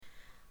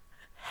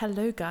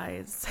Hello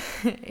guys,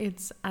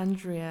 it's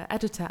Andrea,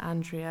 editor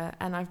Andrea,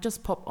 and I've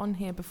just popped on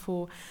here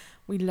before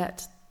we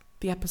let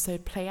the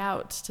episode play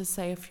out to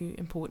say a few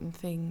important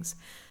things.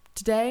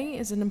 Today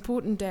is an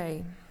important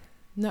day,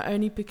 not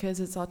only because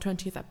it's our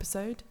 20th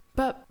episode,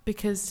 but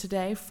because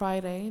today,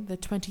 Friday, the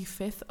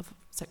 25th of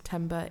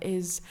September,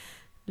 is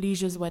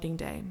Leisure's wedding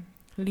day.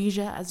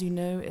 Leisure, as you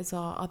know, is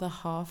our other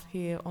half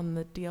here on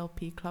the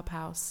DLP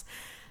Clubhouse.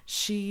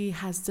 She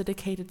has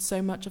dedicated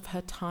so much of her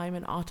time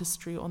and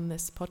artistry on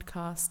this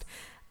podcast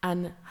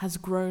and has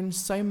grown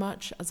so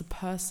much as a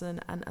person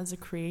and as a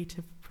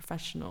creative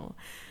professional.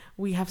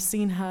 We have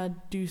seen her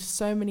do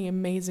so many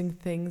amazing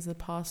things the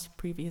past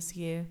previous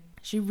year.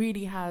 She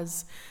really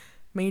has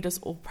made us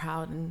all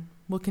proud and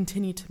will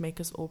continue to make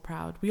us all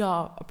proud. We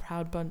are a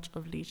proud bunch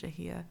of Leisure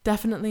here.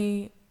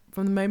 Definitely,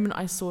 from the moment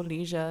I saw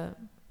Leisure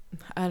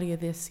earlier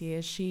this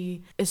year,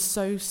 she is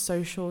so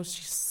social,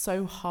 she's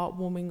so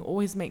heartwarming,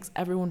 always makes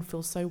everyone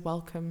feel so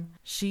welcome.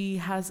 She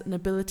has an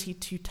ability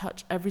to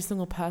touch every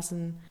single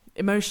person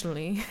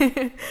emotionally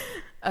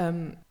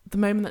the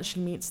moment that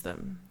she meets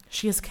them.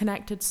 She has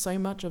connected so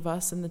much of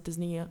us in the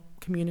Disney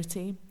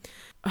community.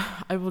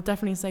 I will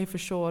definitely say for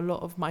sure a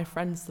lot of my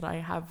friends that I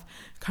have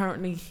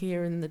currently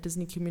here in the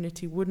Disney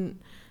community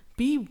wouldn't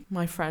be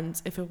my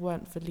friends if it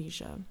weren't for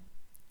Leisure.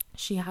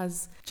 She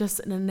has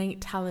just an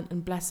innate talent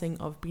and blessing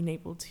of being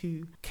able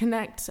to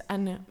connect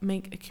and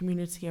make a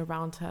community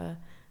around her.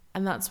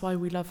 And that's why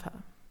we love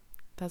her.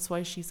 That's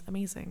why she's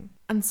amazing.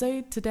 And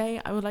so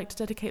today I would like to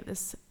dedicate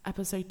this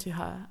episode to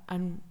her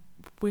and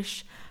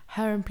wish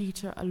her and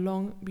Peter a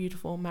long,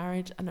 beautiful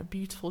marriage and a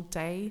beautiful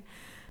day.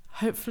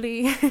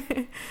 Hopefully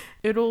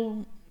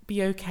it'll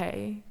be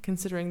okay,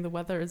 considering the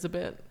weather is a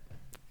bit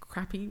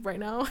crappy right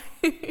now.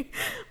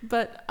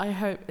 But I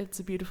hope it's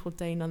a beautiful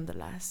day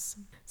nonetheless.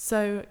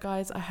 So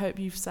guys, I hope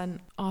you've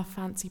sent our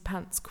fancy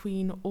pants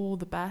queen all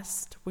the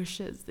best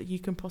wishes that you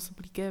can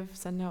possibly give.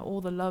 Send her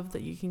all the love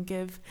that you can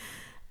give.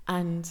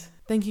 And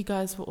thank you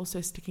guys for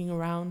also sticking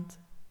around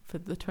for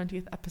the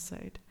 20th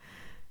episode.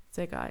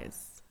 So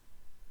guys,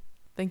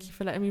 thank you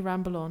for letting me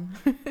ramble on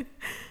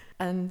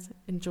and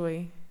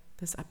enjoy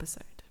this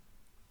episode.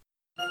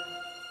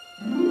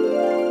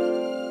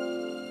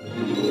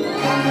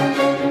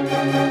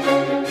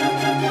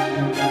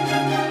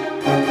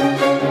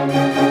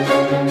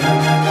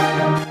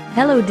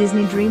 Hello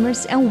Disney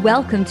Dreamers and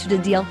welcome to the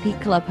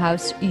DLP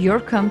Clubhouse, your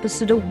compass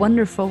to the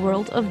wonderful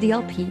world of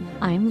DLP.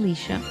 I'm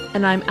Leisha.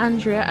 And I'm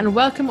Andrea, and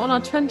welcome on our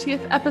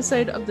 20th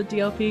episode of the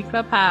DLP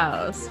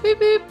Clubhouse. Beep,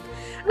 beep.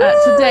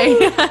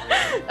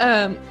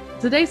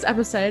 Today's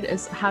episode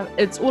is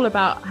it's all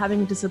about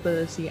having a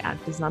disability at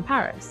Disneyland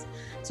Paris.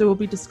 So we'll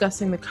be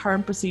discussing the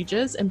current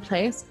procedures in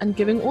place and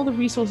giving all the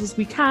resources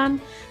we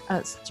can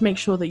to make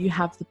sure that you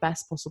have the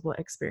best possible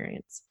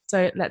experience.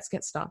 So let's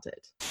get started.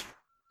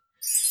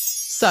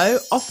 So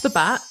off the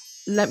bat,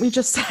 let me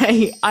just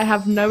say I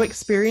have no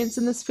experience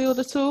in this field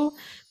at all.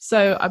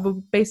 So I will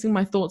be basing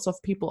my thoughts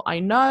off people I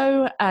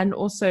know and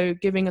also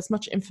giving as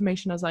much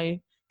information as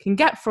I can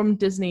get from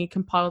Disney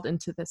compiled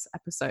into this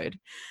episode.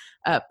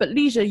 But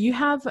Leisure, you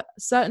have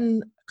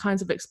certain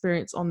kinds of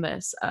experience on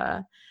this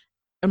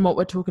and what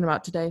we're talking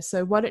about today.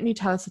 So why don't you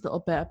tell us a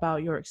little bit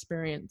about your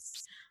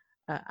experience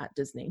at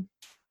Disney?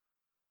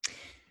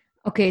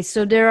 Okay,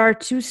 so there are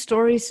two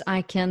stories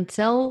I can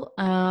tell.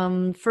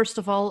 First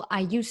of all, I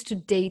used to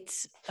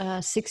date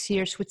 6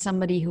 years with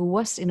somebody who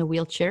was in a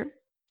wheelchair.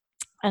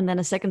 And then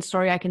a second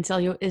story I can tell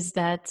you is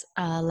that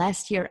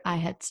last year I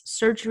had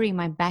surgery in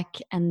my back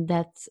and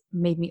that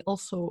made me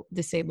also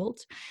disabled.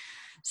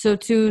 So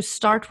to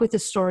start with the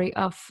story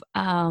of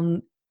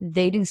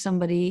dating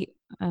somebody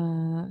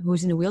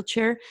who's in a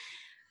wheelchair,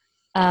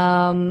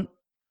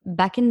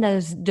 back in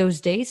those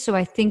days, so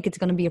I think it's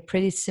going to be a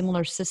pretty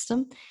similar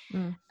system.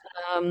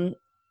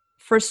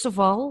 First of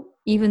all,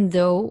 even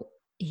though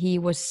he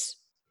was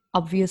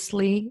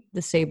obviously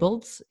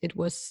disabled, it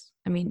was,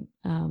 I'm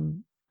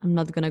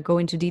not going to go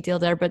into detail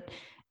there, but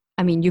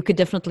you could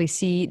definitely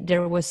see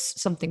there was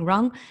something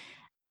wrong.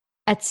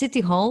 At City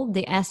Hall,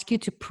 they ask you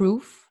to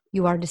prove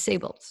you are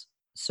disabled.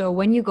 So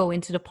when you go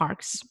into the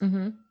parks,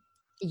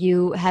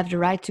 you have the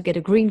right to get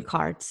a green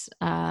card,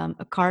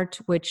 a card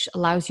which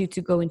allows you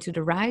to go into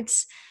the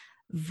rides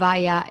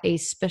via a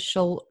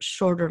special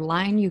shorter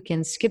line. You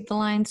can skip the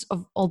lines,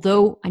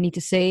 although I need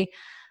to say,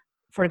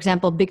 for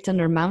example, Big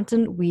Thunder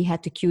Mountain, we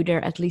had to queue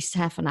there at least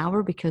half an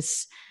hour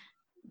because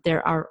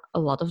there are a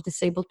lot of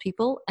disabled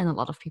people and a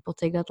lot of people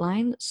take that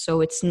line.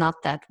 So it's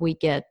not that we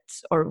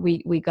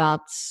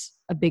got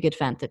a big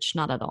advantage,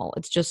 not at all.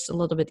 It's just a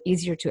little bit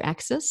easier to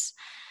access.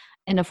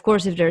 And of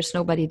course, if there's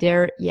nobody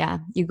there,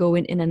 you go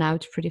in and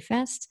out pretty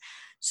fast.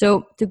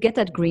 So to get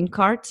that green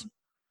card,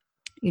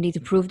 you need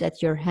to prove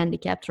that you're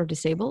handicapped or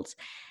disabled.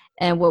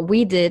 And what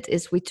we did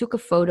is we took a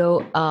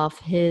photo of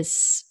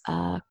his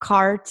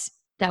card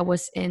that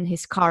was in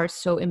his car.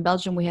 So in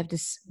Belgium, we have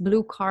this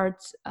blue card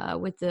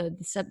with the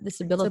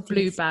disability. It's a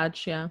blue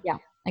badge, yeah. Yeah,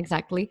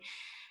 exactly.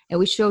 And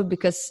we showed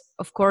because,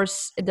 of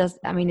course, it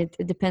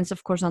depends,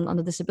 of course, on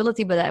the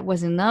disability, but that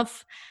was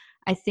enough.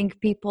 I think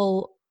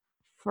people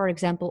for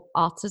example,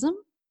 autism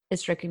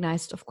is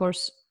recognized, of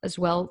course, as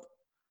well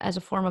as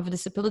a form of a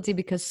disability,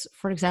 because,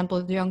 for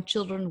example, the young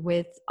children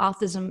with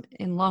autism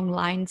in long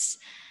lines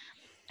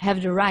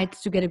have the right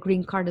to get a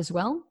green card as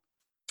well.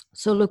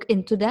 So look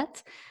into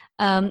that.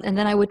 And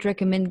then I would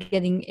recommend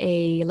getting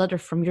a letter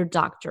from your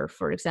doctor,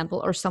 for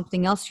example, or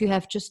something else you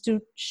have, just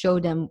to show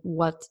them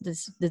what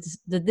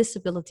the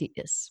disability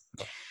is.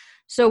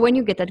 So when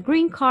you get that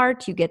green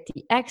card, you get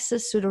the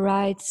access to the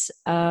rights.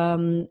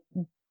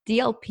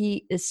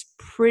 DLP is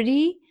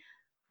pretty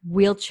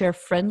wheelchair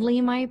friendly,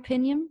 in my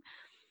opinion.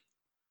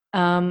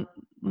 My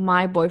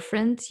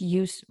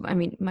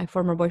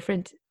former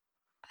boyfriend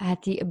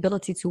had the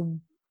ability to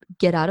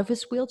get out of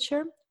his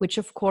wheelchair, which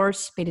of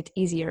course made it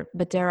easier.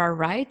 But there are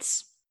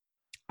rides,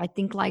 I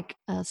think, like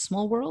a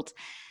Small World,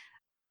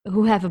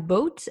 who have a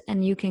boat,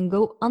 and you can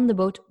go on the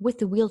boat with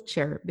the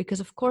wheelchair,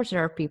 because of course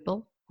there are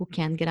people who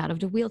can't get out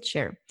of the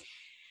wheelchair.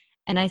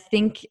 And I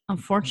think,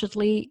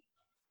 unfortunately,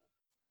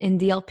 in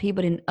DLP,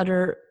 but in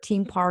other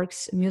theme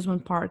parks,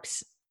 amusement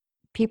parks,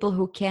 people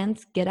who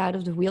can't get out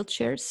of the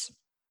wheelchairs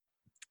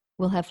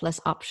will have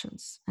less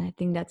options. And I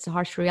think that's the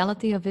harsh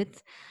reality of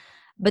it.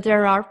 But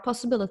there are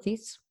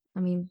possibilities. I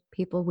mean,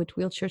 people with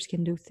wheelchairs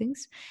can do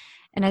things.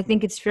 And I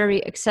think it's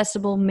very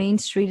accessible. Main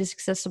Street is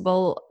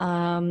accessible.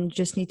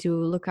 Just need to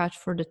look out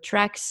for the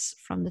tracks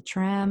from the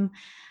tram.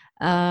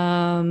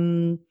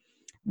 But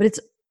it's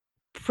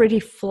pretty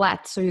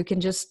flat, so you can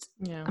just,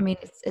 I mean,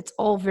 it's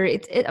all very,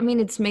 I mean,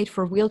 it's made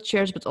for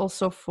wheelchairs, but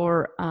also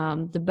for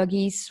the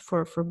buggies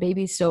for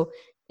babies. So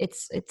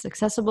it's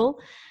accessible.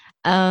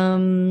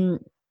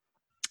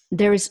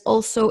 There is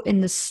also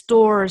in the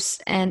stores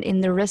and in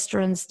the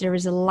restaurants, there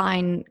is a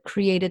line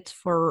created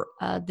for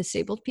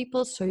disabled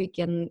people, so you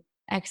can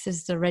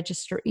access the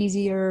register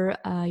easier.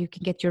 You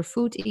can get your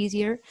food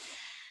easier.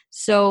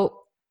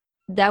 So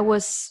that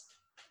was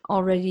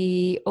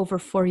already over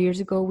 4 years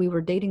ago. We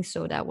were dating,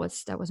 so that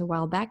was a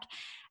while back.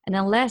 And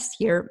then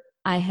last year,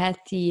 I had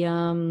the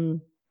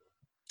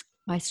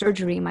my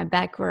surgery in my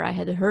back, where I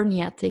had a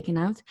hernia taken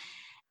out,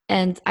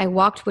 and I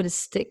walked with a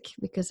stick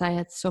because I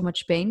had so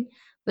much pain.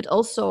 But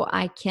also,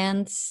 I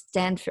can't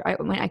stand for,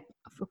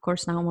 of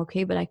course, now I'm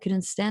okay, but I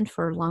couldn't stand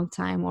for a long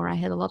time, or I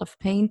had a lot of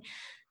pain.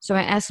 So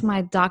I asked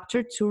my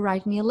doctor to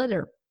write me a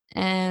letter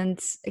and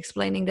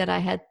explaining that I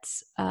had,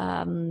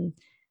 I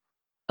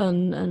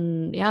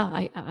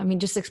mean,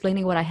 just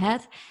explaining what I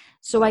had.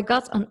 So I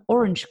got an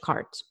orange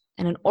card.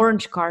 And an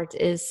orange card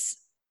is,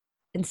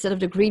 instead of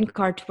the green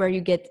card where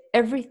you get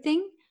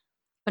everything,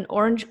 an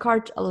orange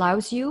card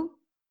allows you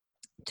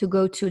to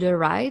go to the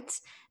right.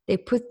 They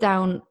put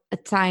down a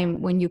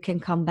time when you can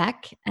come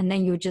back, and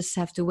then you just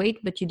have to wait,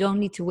 but you don't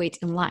need to wait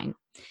in line.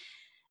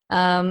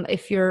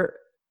 If you're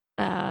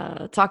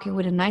talking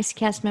with a nice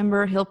cast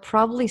member, he'll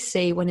probably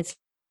say, when it's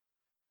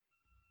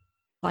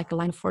like a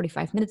line of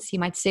 45 minutes, he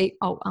might say,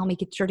 oh, I'll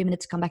make it 30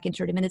 minutes, come back in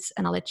 30 minutes,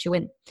 and I'll let you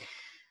in.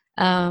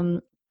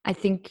 I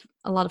think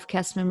a lot of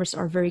cast members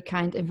are very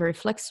kind and very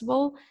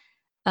flexible.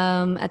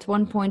 At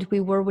one point,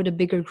 we were with a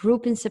bigger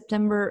group in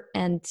September,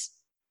 and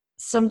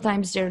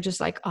sometimes they're just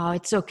like, oh,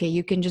 it's okay,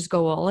 you can just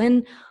go all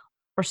in.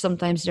 Or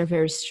sometimes they're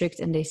very strict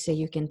and they say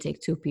you can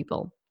take 2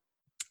 people.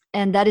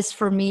 And that is,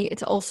 for me,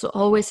 it also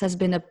always has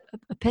been a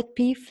pet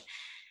peeve,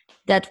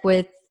 that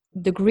with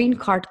the green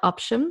card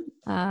option,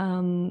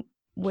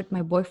 with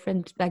my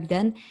boyfriend back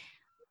then,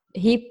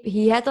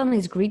 he had on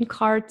his green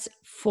card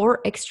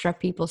 4 extra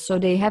people. So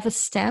they have a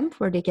stamp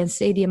where they can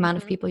say the amount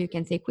of people you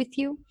can take with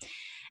you.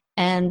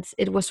 And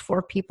it was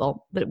 4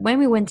 people. But when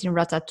we went in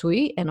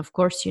Ratatouille, and of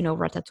course, you know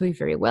Ratatouille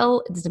very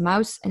well, it's the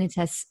mouse, and it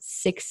has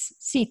 6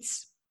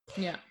 seats.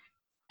 Yeah.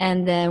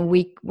 And then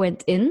we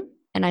went in,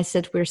 and I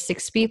said, we're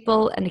 6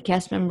 people. And the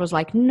cast member was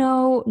like,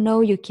 no,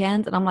 you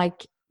can't. And I'm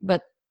like,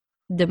 but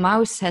the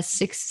mouse has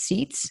 6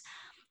 seats.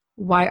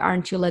 Why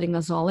aren't you letting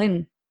us all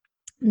in?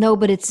 No,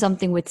 but it's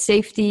something with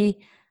safety.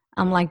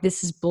 I'm like,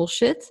 this is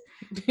bullshit.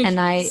 And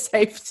I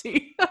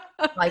safety.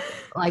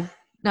 like,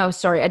 no,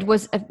 sorry. It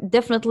was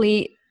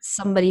definitely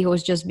somebody who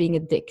was just being a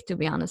dick, to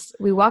be honest.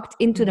 We walked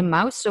into the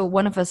mouse, so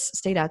one of us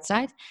stayed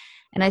outside,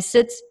 and I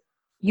said,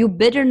 you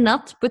better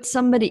not put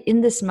somebody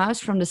in this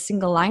mouse from the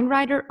single line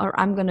rider, or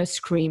I'm gonna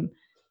scream.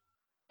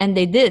 And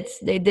they did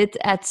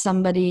at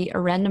somebody, a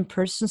random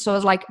person. So I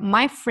was like,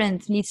 my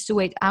friend needs to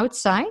wait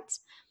outside,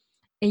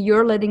 and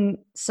you're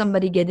letting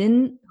somebody get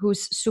in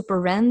who's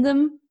super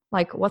random.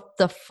 Like, what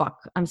the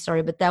fuck? I'm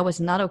sorry, but that was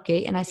not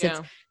okay. And I said,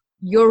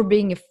 you're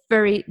being a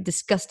very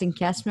disgusting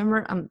cast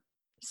member. I'm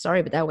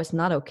sorry, but that was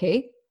not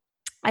okay.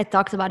 I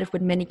talked about it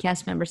with many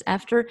cast members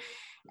after,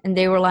 and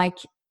they were like,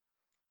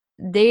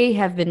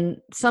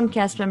 some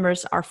cast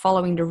members are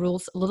following the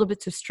rules a little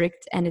bit too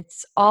strict, and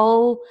it's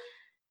all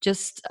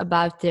just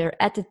about their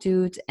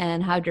attitude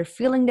and how they're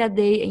feeling that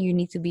day, and you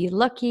need to be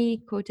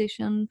lucky,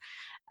 quotation.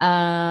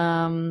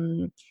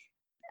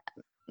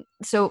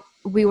 So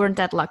we weren't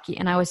that lucky,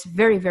 and I was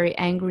very, very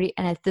angry.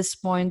 And at this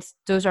point,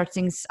 those are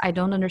things I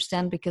don't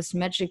understand, because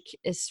magic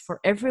is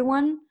for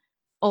everyone.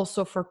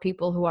 also for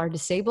people who are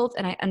disabled.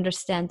 And I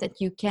understand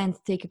that you can't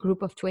take a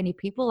group of 20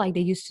 people like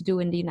they used to do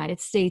in the United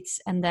States,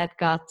 and that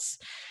got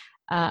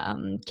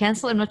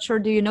canceled. I'm not sure.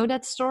 Do you know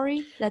that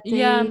story? That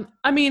Yeah, they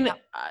I mean, Yeah.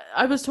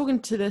 I was talking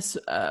to this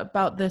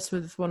about this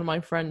with one of my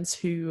friends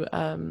who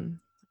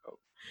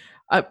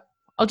I,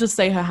 I'll just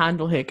say her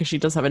handle here because she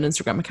does have an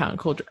Instagram account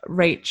called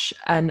Rach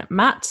and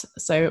Matt.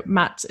 So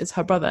Matt is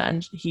her brother,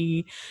 and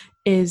he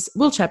is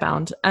wheelchair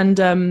bound.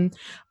 And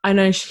I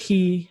know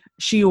she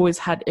always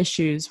had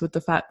issues with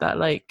the fact that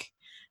like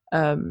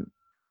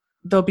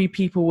there'll be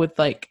people with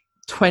like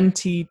 10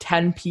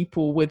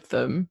 people with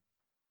them,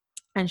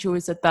 and she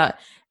always said that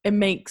it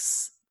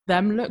makes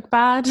them look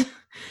bad.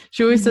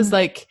 She always says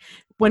like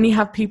when you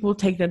have people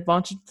taking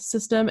advantage of the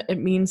system, it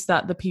means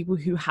that the people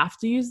who have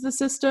to use the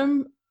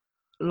system,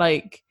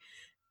 like,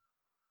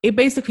 it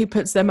basically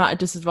puts them at a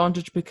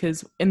disadvantage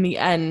because in the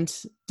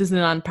end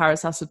Disneyland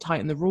Paris has to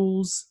tighten the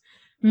rules,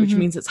 which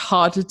means it's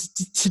harder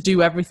to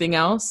do everything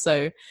else.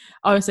 So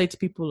I always say to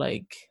people,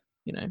 like,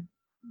 you know,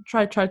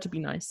 try to be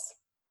nice.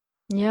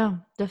 Yeah,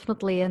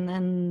 definitely.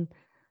 And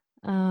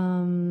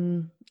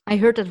I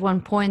heard at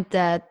one point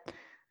that,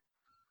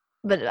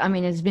 but I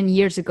mean, it's been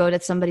years ago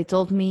that somebody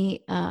told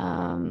me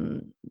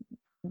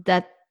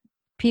that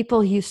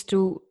people used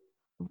to,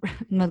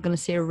 I'm not going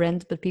to say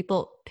rent, but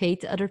people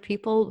paid other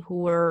people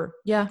who were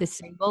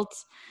disabled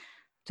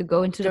to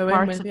go into the Go in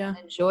parks with, and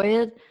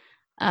enjoy it.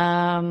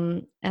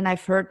 And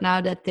I've heard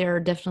now that they're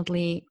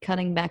definitely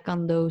cutting back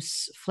on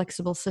those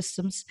flexible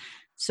systems,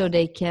 so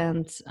they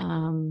can't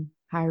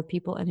hire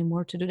people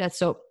anymore to do that.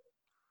 So,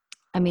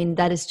 I mean,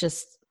 that is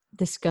just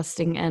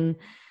disgusting. And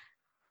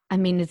I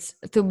mean, it's,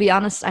 to be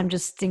honest, I'm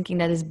just thinking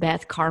that is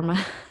bad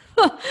karma.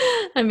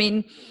 I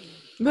mean,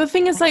 the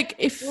thing is, like,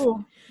 if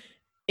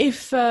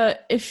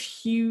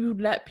you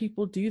let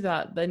people do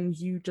that, then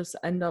you just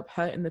end up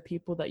hurting the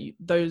people that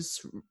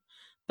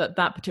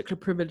particular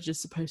privilege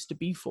is supposed to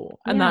be for,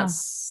 and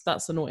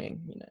that's annoying,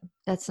 you know.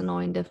 That's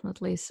annoying,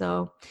 definitely.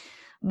 So,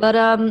 but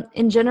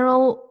in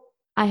general,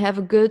 I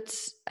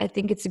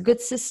think it's a good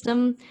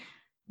system.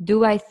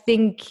 Do I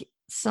think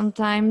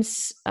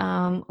sometimes,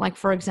 like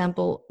for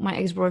example, my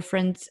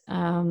ex-boyfriend,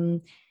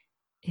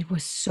 it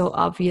was so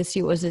obvious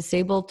he was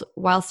disabled,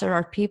 whilst there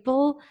are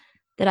people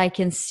that I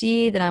can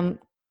see that I'm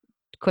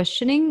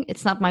questioning.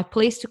 It's not my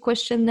place to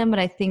question them, but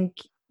I think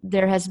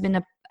there has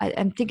been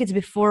I think it's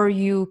before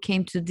you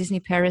came to Disney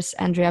Paris,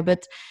 Andrea,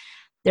 but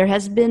there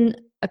has been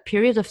a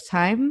period of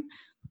time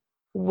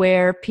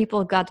where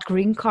people got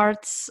green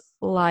cards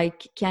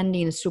like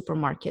candy in a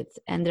supermarket,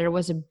 and there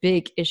was a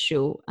big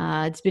issue.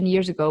 It's been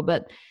years ago,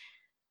 but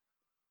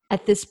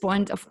at this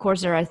point, of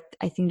course, I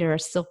think there are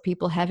still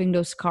people having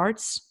those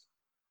cards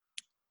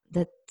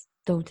that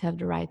don't have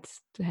the right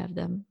to have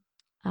them.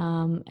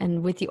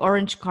 And with the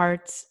orange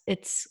cards,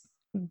 it's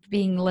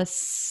being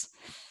less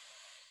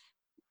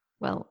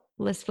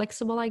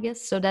flexible, I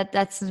guess. So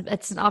that's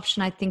an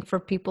option, I think,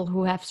 for people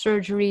who have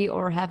surgery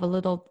or have a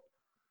little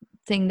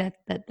thing that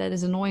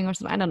is annoying or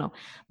something. I don't know,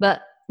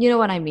 but you know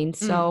what I mean.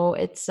 So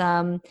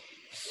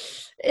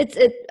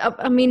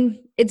I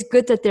mean, it's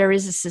good that there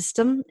is a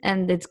system,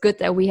 and it's good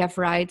that we have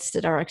rides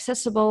that are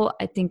accessible.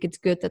 I think it's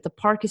good that the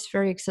park is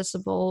very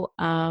accessible.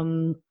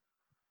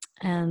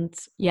 And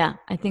yeah,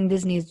 I think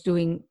Disney is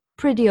doing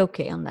pretty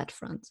okay on that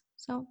front.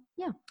 So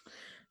yeah.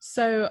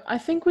 So I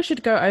think we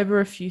should go over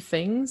a few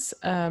things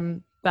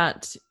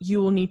that you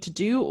will need to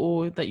do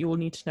or that you will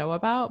need to know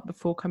about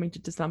before coming to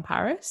Disneyland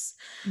Paris.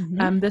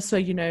 This way,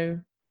 you know,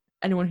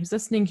 anyone who's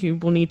listening who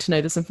will need to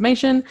know this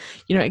information,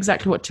 you know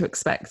exactly what to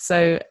expect.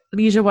 So,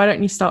 Leisure, why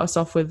don't you start us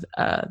off with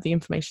the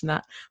information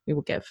that we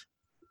will give?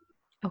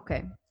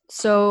 Okay.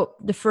 So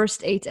the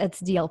first 8 at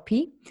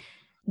DLP,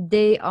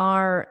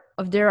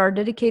 there are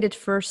dedicated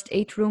first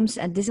 8 rooms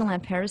at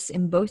Disneyland Paris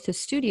in both the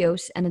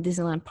studios and the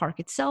Disneyland Park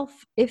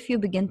itself if you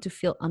begin to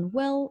feel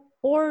unwell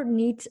or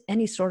need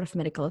any sort of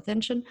medical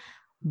attention.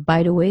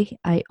 By the way,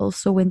 I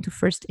also went to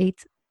first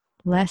 8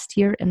 last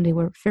year, and they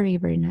were very,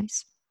 very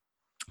nice.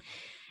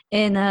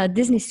 In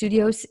Disney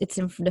Studios, it's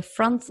in the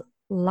front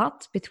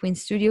lot between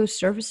Studio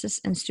Services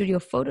and Studio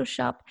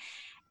Photoshop,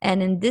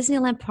 and in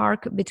Disneyland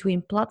Park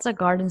between Plaza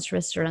Gardens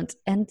Restaurant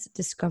and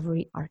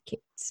Discovery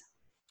Arcades.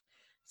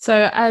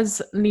 So,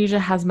 as Leisure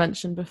has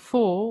mentioned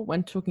before,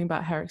 when talking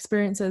about her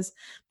experiences,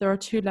 there are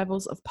 2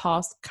 levels of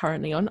pass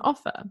currently on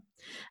offer.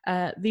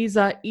 These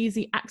are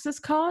Easy Access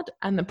Card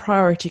and the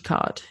Priority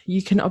Card.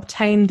 You can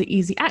obtain the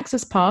Easy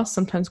Access Pass,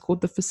 sometimes called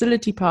the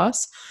Facility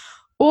Pass,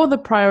 or the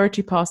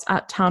Priority Pass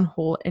at Town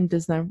Hall in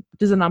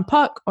Disneyland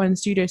Park or in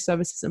Studio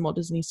Services in Walt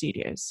Disney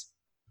Studios.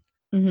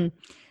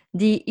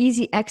 The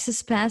Easy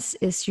Access Pass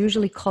is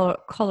usually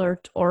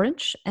colored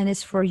orange and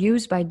is for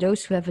use by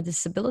those who have a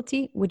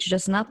disability, which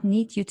does not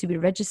need you to be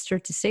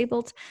registered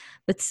disabled,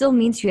 but still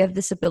means you have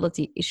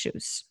disability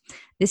issues.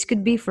 This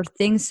could be for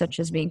things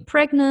such as being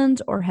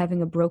pregnant or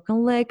having a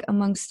broken leg,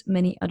 amongst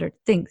many other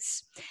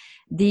things.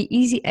 The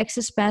Easy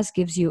Access Pass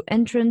gives you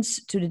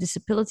entrance to the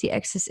disability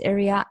access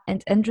area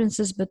and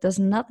entrances, but does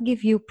not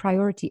give you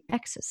priority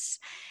access.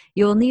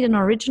 You will need an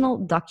original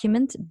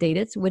document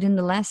dated within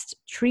the last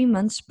 3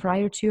 months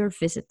prior to your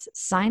visit,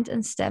 signed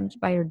and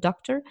stamped by your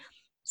doctor,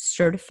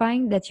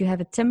 certifying that you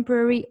have a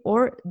temporary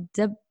or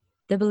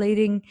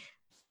debilitating,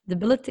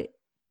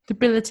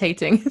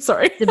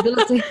 sorry.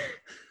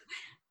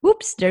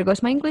 Whoops, there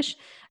goes my English.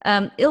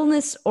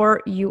 Illness,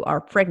 or you are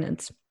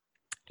pregnant.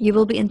 You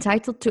will be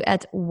entitled to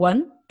add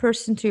one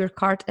person to your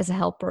cart as a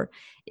helper.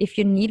 If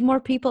you need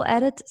more people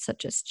added,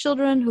 such as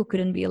children who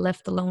couldn't be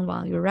left alone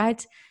while you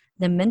ride,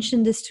 then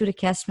mention this to the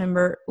cast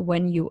member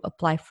when you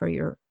apply for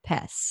your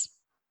pass.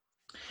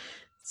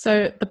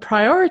 So the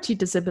priority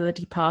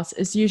disability pass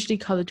is usually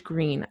colored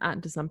green at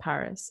Disneyland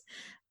Paris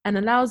and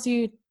allows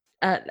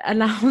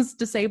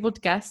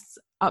disabled guests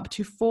up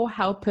to 4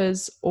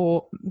 helpers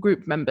or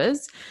group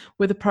members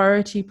with a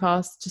priority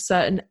pass to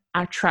certain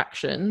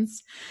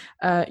attractions.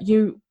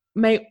 You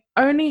may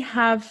only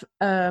have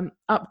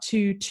up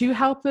to 2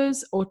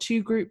 helpers or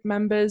 2 group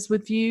members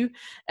with you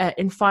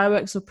in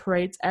fireworks or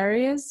parades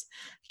areas.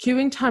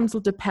 Queuing times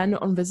will depend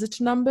on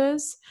visitor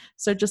numbers.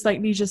 So just like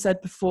Leisha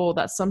said before,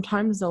 that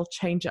sometimes they'll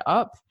change it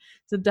up.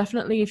 So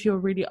definitely, if you're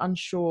really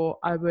unsure,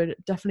 I would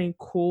definitely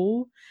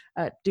call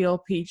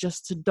DLP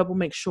just to double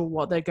make sure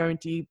what they're going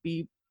to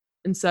be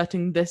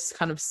inserting this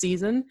kind of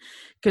season.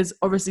 Because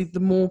obviously,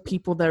 the more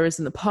people there is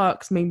in the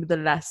parks, maybe the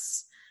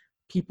less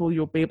people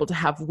you'll be able to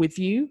have with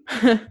you.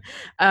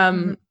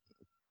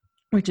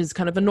 Which is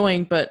kind of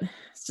annoying, but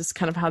it's just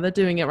kind of how they're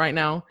doing it right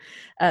now.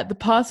 The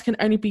pass can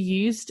only be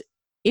used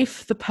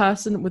if the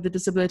person with the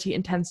disability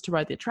intends to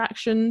ride the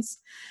attractions.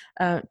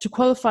 To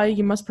qualify,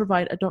 you must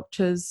provide a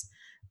doctor's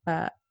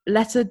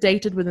letter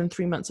dated within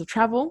 3 months of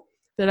travel.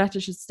 The letter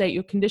should state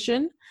your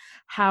condition,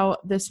 how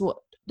this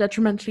will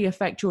detrimentally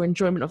affect your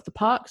enjoyment of the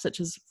park, such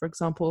as, for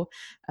example,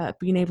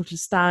 being able to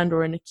stand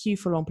or in a queue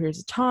for long periods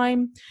of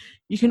time.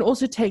 You can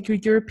also take your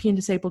European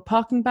Disabled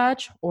Parking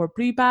Badge or a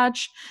Blue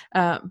Badge,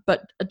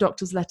 but a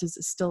doctor's letters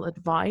is still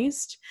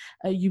advised.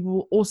 You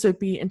will also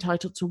be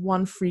entitled to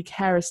 1 free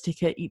carer's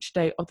ticket each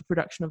day of the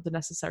production of the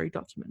necessary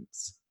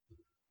documents.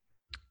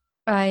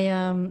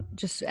 I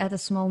just to add a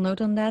small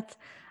note on that.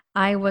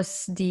 I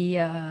was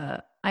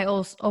I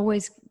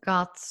always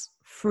got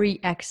free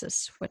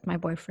access with my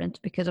boyfriend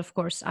because, of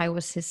course, I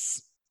was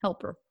his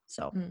helper.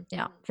 So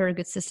yeah, very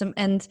good system.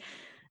 And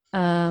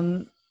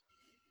I'm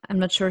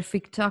not sure if we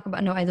could talk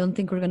about. No, I don't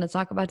think we're going to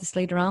talk about this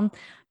later on.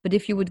 But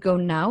if you would go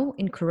now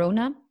in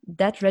Corona,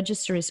 that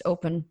register is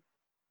open.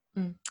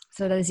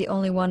 So that is the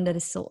only one that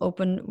is still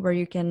open, where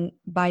you can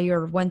buy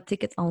your 1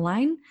 ticket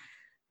online,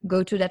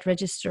 go to that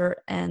register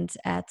and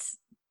add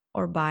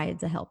or buy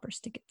the helper's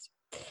ticket.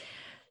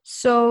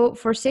 So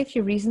for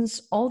safety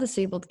reasons, all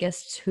disabled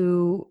guests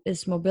who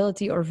is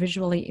mobility or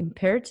visually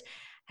impaired,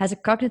 has a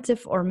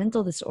cognitive or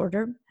mental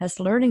disorder, has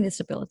learning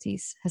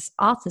disabilities, has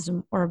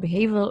autism or a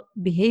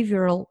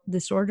behavioral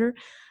disorder,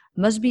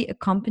 must be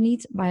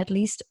accompanied by at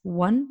least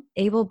 1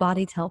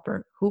 able-bodied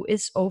helper who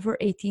is over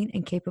 18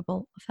 and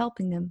capable of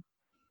helping them.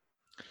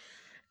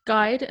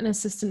 Guide and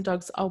assistant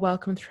dogs are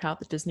welcome throughout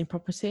the Disney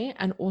property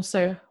and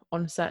also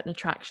on certain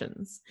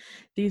attractions.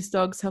 These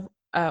dogs have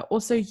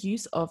also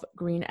use of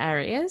green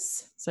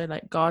areas, so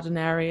like garden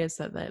areas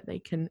that they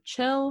can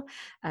chill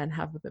and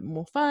have a bit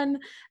more fun.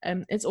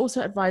 It's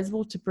also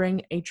advisable to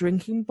bring a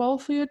drinking bowl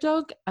for your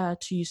dog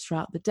to use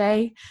throughout the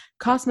day.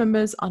 Cast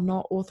members are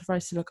not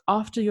authorized to look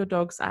after your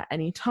dogs at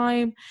any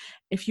time.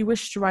 If you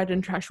wish to ride an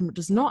attraction which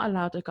does not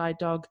allow a guide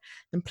dog,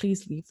 then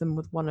please leave them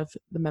with one of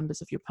the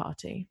members of your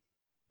party.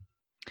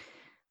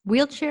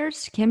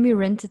 Wheelchairs can be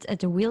rented at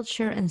the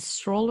wheelchair and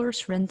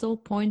strollers rental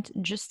point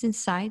just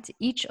inside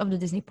each of the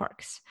Disney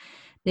parks.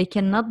 They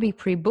cannot be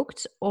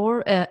pre-booked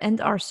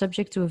and are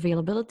subject to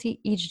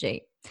availability each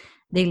day.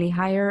 Daily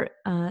hire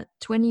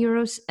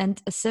 €20 and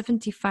a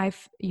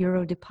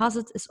 €75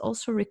 deposit is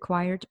also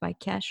required by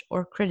cash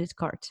or credit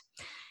card.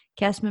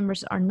 Cast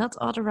members are not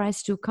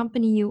authorized to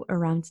accompany you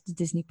around the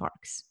Disney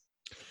parks.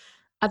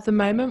 At the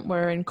moment,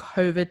 we're in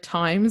COVID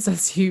times,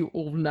 as you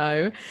all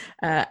know,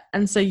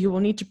 and so you will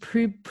need to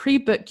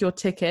pre-book your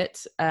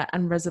ticket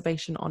and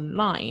reservation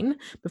online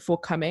before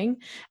coming.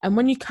 And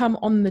when you come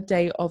on the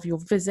day of your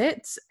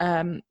visit,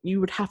 you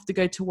would have to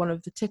go to one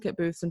of the ticket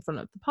booths in front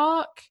of the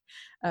park.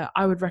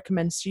 I would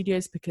recommend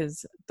Studios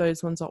because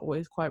those ones are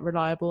always quite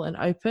reliable and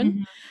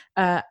open.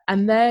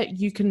 And there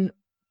you can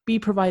be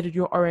provided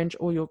your orange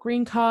or your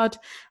green card,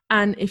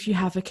 and if you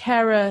have a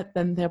carer,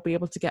 then they'll be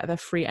able to get their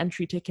free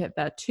entry ticket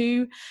there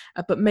too,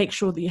 but make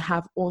sure that you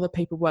have all the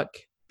paperwork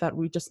that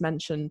we just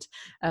mentioned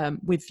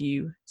with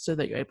you so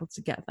that you're able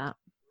to get that.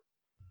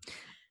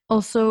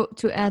 Also,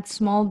 to add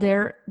small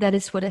there, that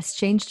is what has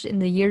changed in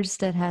the years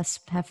that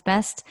have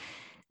passed.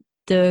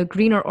 The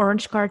green or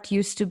orange card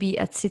used to be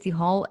at City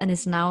Hall and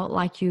is now,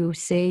 like you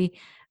say,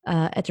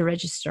 at the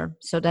register.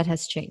 So that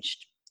has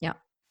changed. Yeah.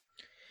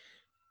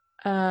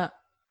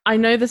 I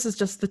know this is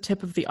just the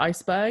tip of the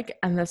iceberg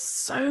and there's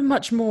so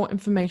much more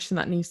information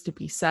that needs to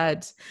be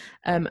said.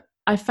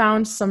 I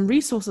found some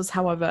resources,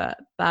 however,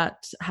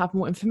 that have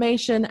more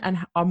information and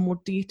are more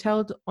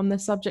detailed on the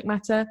subject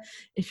matter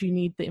if you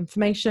need the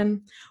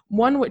information.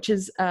 One, which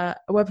is a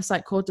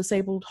website called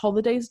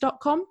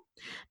disabledholidays.com.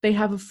 They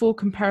have a full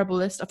comparable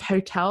list of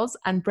hotels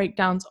and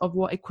breakdowns of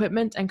what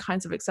equipment and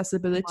kinds of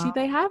accessibility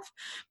they have.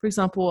 For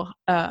example,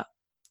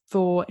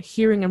 for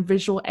hearing and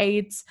visual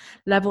aids,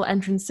 level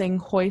entrancing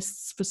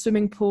hoists for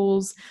swimming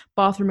pools,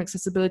 bathroom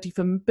accessibility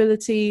for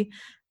mobility.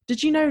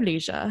 Did you know,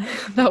 Leisha,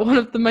 that one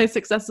of the most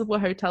accessible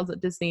hotels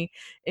at Disney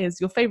is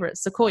your favorite,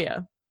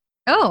 Sequoia?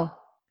 Oh,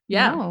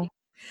 yeah. No.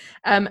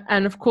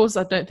 And of course,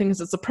 I don't think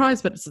it's a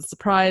surprise, but it's a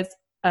surprise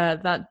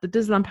that the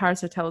Disneyland Paris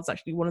Hotel is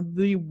actually one of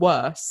the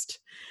worst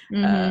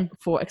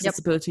for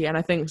accessibility. And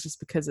I think it's just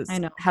because it's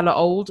hella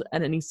old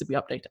and it needs to be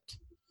updated.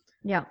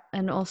 Yeah,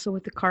 and also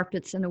with the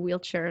carpets and the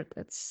wheelchair,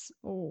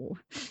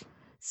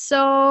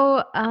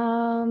 so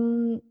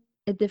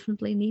it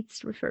definitely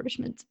needs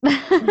refurbishment.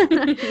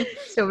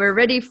 So we're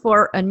ready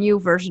for a new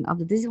version of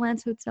the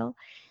Disneyland Hotel.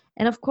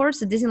 And of course,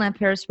 the Disneyland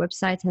Paris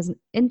website has an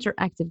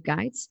interactive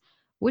guide,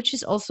 which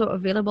is also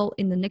available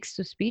in the next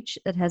to speech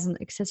that has an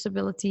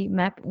accessibility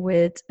map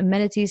with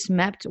amenities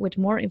mapped with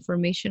more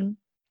information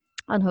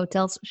on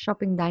hotels,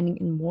 shopping, dining,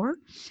 and more.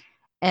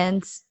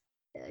 And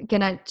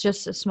can I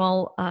just a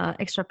small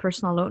extra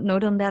personal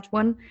note on that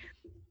one?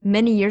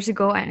 Many years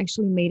ago, I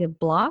actually made a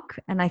blog,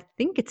 and I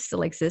think it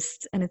still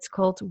exists, and it's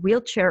called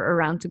Wheelchair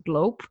Around the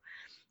Globe,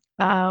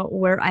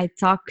 where I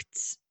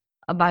talked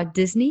about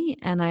Disney,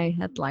 and I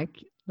had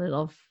like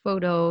little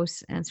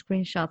photos and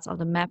screenshots of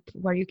the map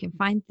where you can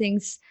find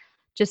things,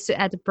 just to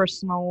add the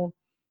personal,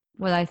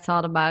 what I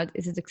thought about,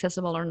 is it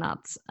accessible or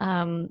not?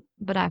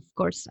 But of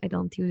course, I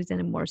don't use it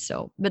anymore.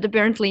 So, but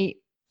apparently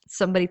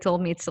somebody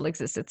told me it still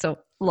existed, so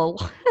lol.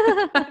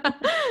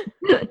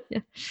 Yeah.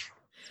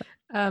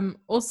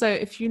 Also,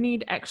 if you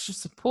need extra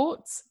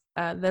support,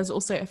 there's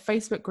also a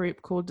Facebook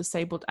group called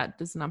Disabled at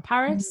Disneyland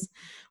Paris,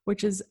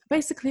 which is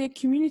basically a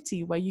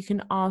community where you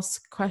can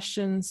ask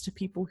questions to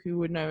people who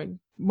would know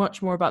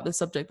much more about the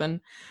subject than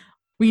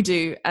we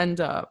do,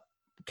 and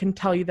can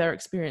tell you their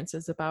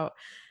experiences about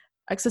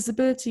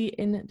accessibility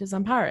in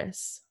Disneyland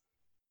Paris.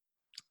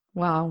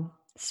 Wow.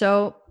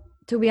 So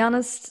to be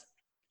honest,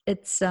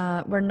 it's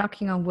we're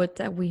knocking on wood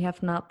that we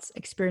have not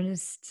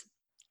experienced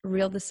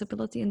real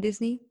disability in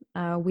Disney.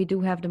 We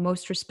do have the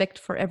most respect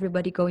for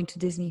everybody going to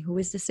Disney who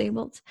is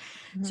disabled.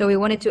 So we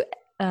wanted to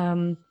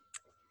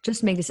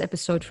just make this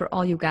episode for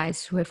all you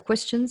guys who have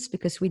questions,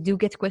 because we do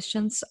get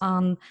questions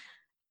on,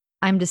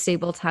 I'm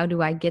disabled, how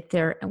do I get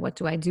there and what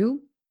do I do?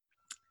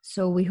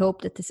 So we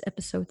hope that this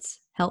episode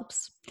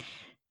helps.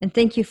 And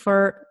thank you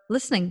for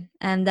listening.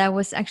 And that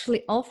was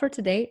actually all for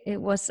today. It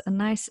was a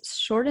nice,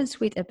 short and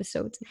sweet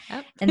episode.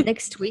 Yep. And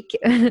next week,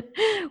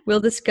 we'll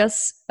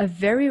discuss a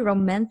very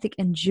romantic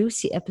and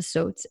juicy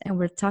episode. And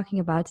we're talking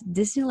about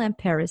Disneyland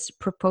Paris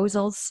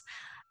proposals.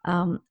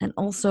 And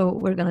also,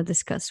 we're going to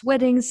discuss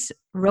weddings,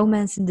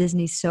 romance in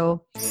Disney.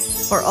 So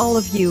for all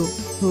of you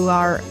who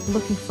are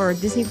looking for a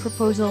Disney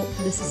proposal,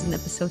 this is an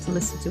episode to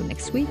listen to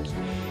next week.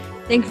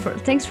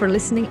 Thanks for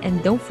listening,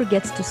 and don't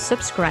forget to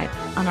subscribe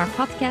on our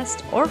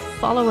podcast or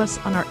follow us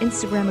on our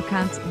Instagram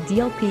account,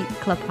 DLP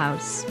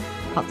Clubhouse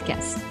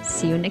Podcast.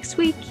 See you next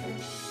week.